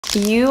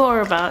You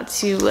are about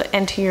to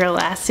enter your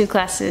last two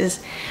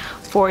classes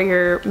for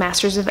your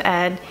Masters of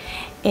Ed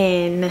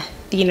in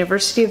the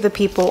University of the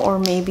People or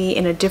maybe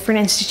in a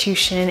different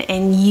institution,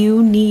 and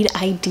you need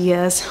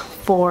ideas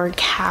for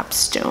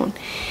Capstone.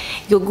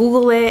 You'll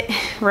Google it,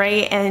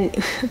 right?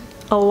 And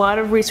a lot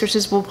of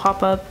resources will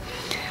pop up.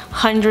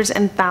 Hundreds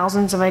and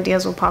thousands of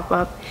ideas will pop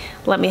up.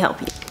 Let me help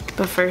you.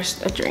 But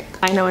first, a drink.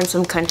 I know in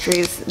some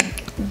countries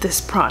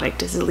this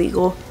product is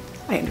illegal.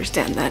 I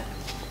understand that.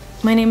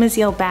 My name is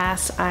Yale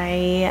Bass.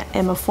 I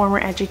am a former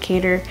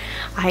educator.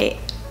 I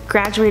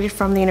graduated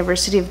from the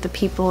University of the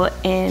People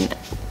in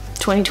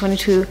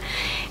 2022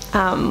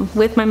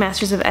 with my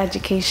Master's of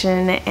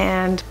Education,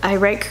 and I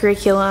write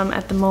curriculum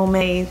at the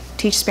moment. I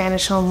teach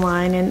Spanish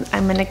online, and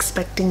I'm an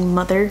expecting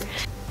mother.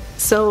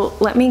 So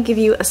let me give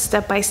you a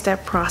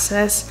step-by-step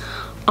process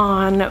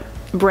on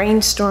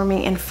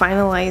brainstorming and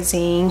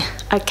finalizing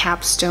a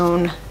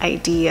capstone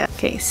idea.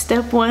 Okay,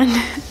 step one,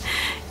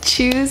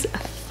 choose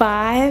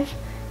 5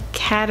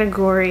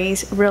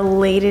 categories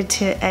related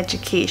to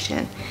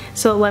education.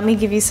 So let me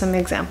give you some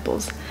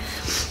examples.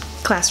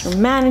 Classroom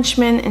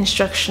management,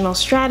 instructional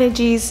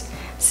strategies,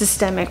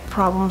 systemic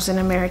problems in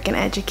American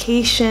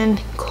education,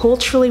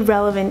 culturally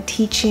relevant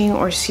teaching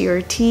or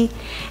CRT,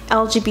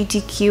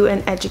 LGBTQ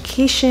and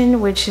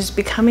education, which is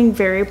becoming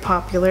very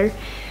popular,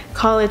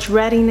 college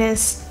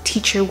readiness,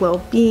 teacher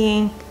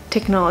well-being,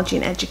 technology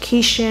and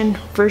education,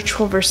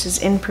 virtual versus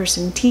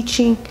in-person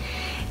teaching,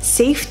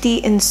 safety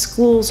in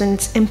schools and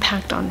its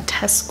impact on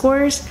test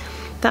scores.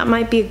 That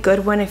might be a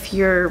good one if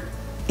you're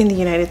in the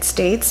United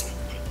States.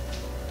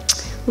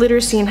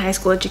 Literacy in high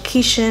school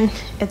education,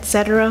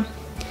 etc.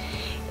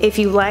 If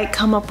you like,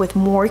 come up with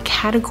more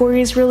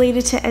categories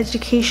related to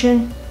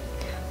education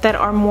that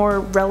are more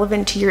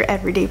relevant to your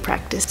everyday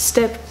practice.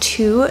 Step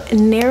 2,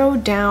 narrow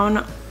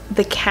down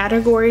the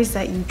categories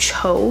that you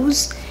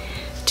chose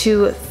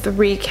to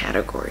 3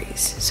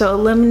 categories. So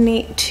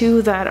eliminate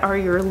 2 that are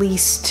your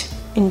least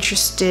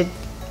interested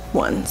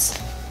ones.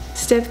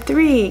 Step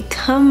 3,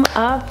 come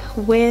up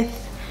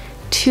with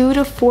 2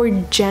 to 4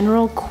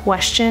 general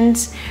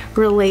questions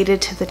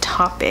related to the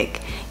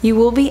topic. You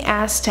will be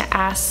asked to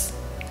ask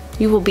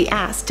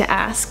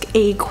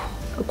a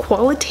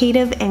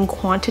qualitative and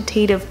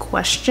quantitative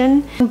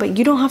question, but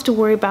you don't have to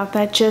worry about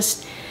that.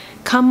 Just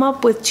come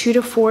up with 2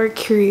 to 4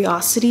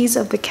 curiosities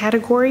of the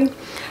category.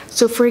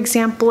 So for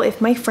example, if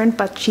my friend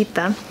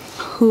Pachita,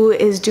 who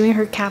is doing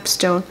her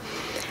capstone,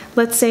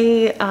 let's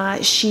say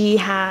she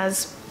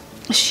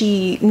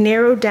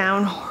narrowed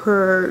down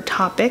her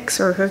topics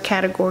or her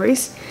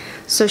categories.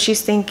 So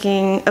she's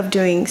thinking of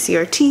doing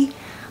CRT,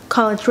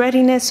 college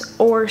readiness,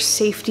 or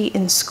safety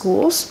in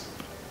schools.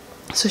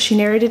 So she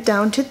narrowed it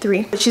down to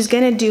 3. What she's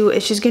gonna do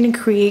is she's gonna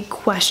create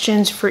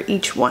questions for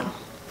each one,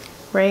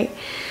 right?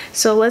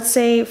 So let's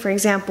say, for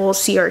example,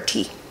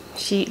 CRT.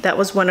 That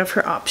was one of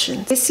her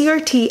options. Is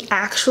CRT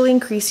actually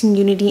increasing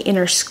unity in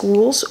our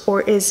schools,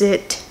 or is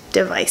it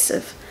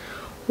divisive?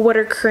 What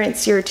are current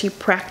CRT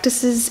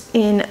practices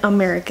in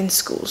American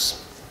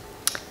schools?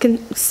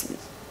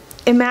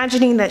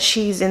 Imagining that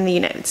she's in the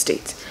United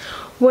States.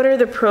 What are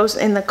the pros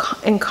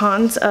and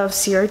cons of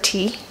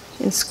CRT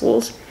in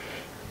schools?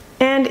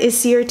 And is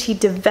CRT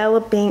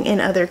developing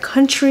in other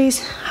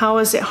countries? How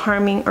is it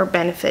harming or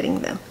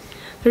benefiting them?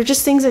 They're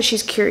just things that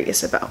she's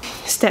curious about.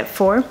 Step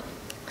 4,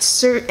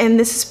 and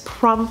this is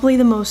probably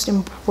the most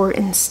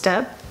important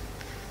step,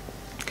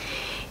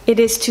 it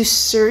is to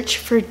search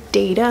for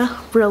data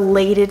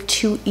related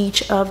to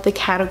each of the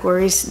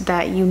categories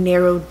that you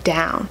narrowed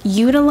down.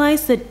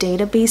 Utilize the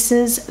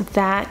databases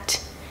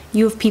that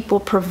U of People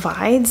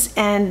provides,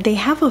 and they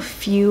have a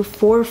few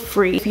for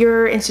free. If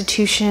your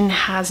institution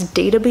has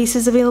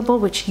databases available,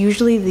 which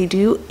usually they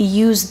do,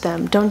 use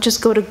them. Don't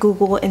just go to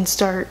Google and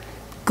start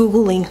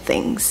Googling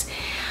things,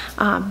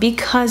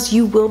 because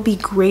you will be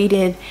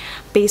graded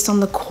based on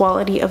the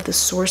quality of the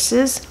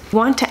sources. You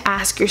want to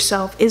ask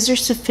yourself, is there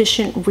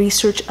sufficient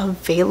research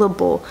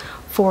available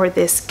for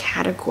this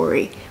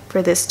category,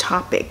 for this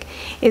topic?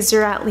 Is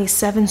there at least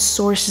 7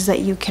 sources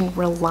that you can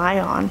rely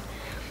on?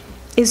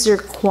 Is there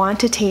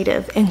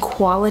quantitative and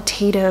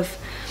qualitative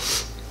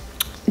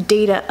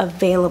data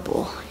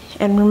available?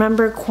 And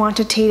remember,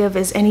 quantitative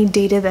is any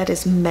data that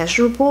is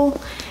measurable,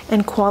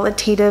 and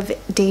qualitative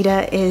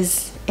data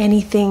is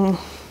anything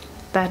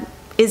that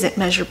isn't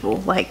measurable,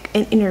 like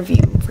an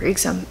interview, for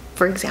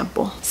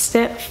example.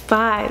 Step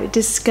 5,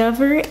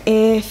 discover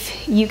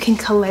if you can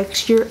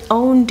collect your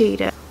own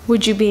data.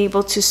 Would you be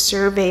able to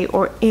survey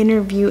or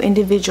interview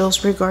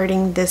individuals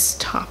regarding this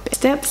topic?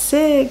 Step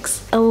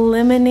 6,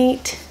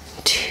 eliminate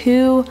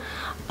 2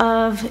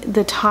 of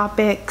the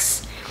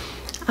topics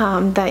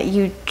that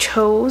you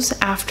chose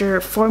after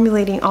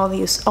formulating all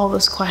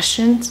those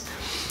questions.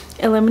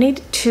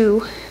 Eliminate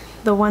 2.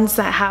 The ones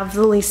that have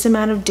the least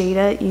amount of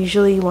data,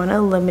 usually you want to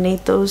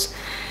eliminate those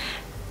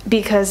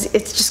because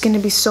it's just going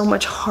to be so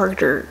much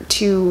harder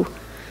to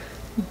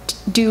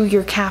do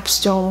your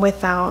capstone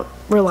without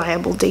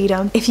reliable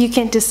data. If you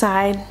can't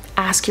decide,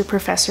 ask your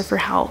professor for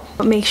help.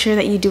 But make sure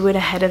that you do it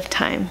ahead of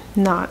time,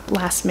 not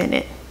last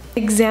minute.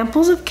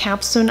 Examples of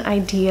capstone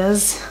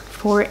ideas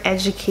for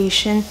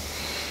education.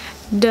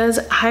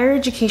 Does higher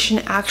education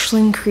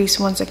actually increase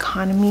one's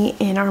economy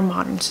in our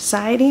modern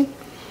society?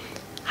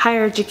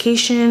 Higher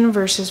education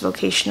versus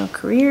vocational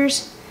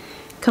careers.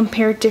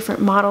 Compare different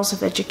models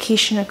of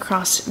education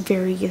across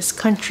various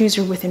countries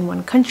or within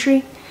one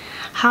country.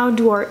 How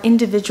do our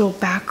individual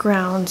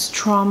backgrounds,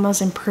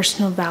 traumas, and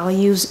personal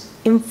values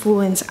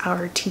influence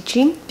our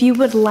teaching? If you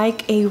would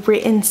like a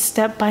written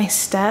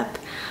step-by-step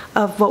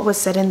of what was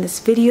said in this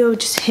video,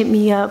 just hit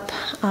me up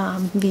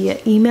via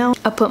email.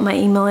 I'll put my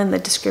email in the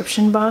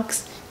description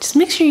box. Just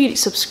make sure you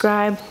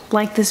subscribe,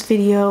 like this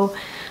video,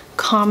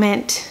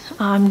 comment,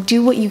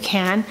 do what you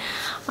can,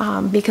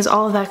 because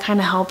all of that kind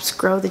of helps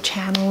grow the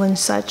channel and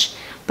such.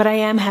 But I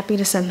am happy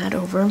to send that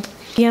over.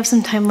 If you have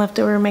some time left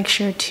over, make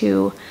sure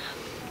to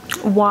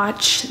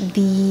watch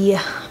the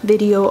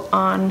video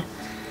on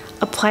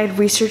applied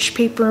research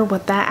paper,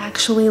 what that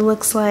actually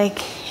looks like,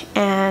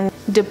 and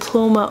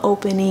diploma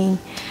opening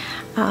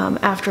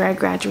after I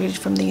graduated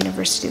from the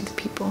University of the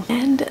People.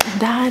 And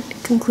that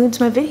concludes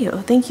my video.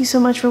 Thank you so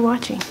much for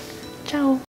watching.